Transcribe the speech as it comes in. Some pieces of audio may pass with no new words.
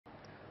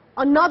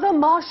Another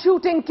mass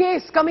shooting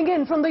case coming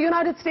in from the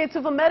United States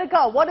of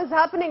America. What is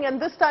happening? And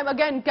this time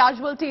again,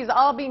 casualties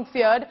are being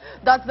feared.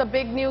 That's the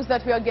big news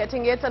that we are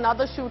getting. It's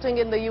another shooting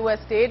in the US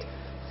state.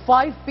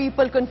 5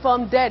 people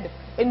confirmed dead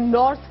in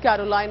North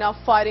Carolina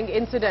firing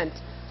incident.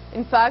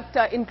 In fact,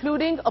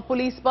 including a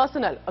police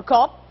personnel, a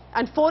cop,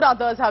 and 4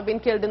 others have been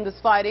killed in this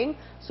firing.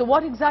 So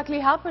what exactly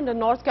happened in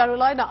North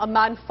Carolina? A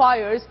man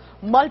fires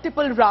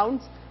multiple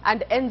rounds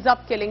and ends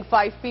up killing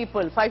 5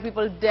 people. 5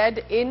 people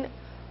dead in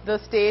the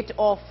state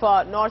of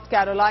North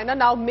Carolina.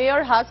 Now,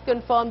 mayor has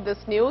confirmed this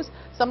news.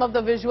 Some of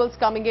the visuals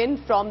coming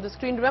in from the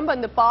screen. Remember,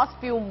 in the past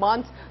few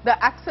months, the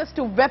access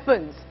to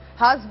weapons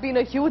has been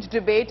a huge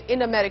debate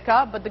in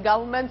America, but the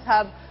governments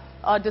have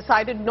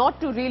decided not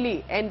to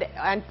really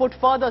and put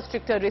further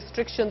stricter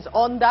restrictions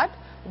on that.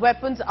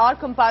 Weapons are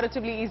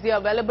comparatively easily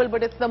available,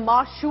 but it's the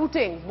mass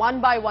shooting one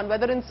by one,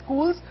 whether in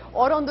schools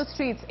or on the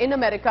streets in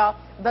America,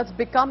 that's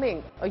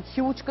becoming a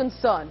huge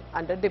concern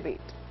and a debate.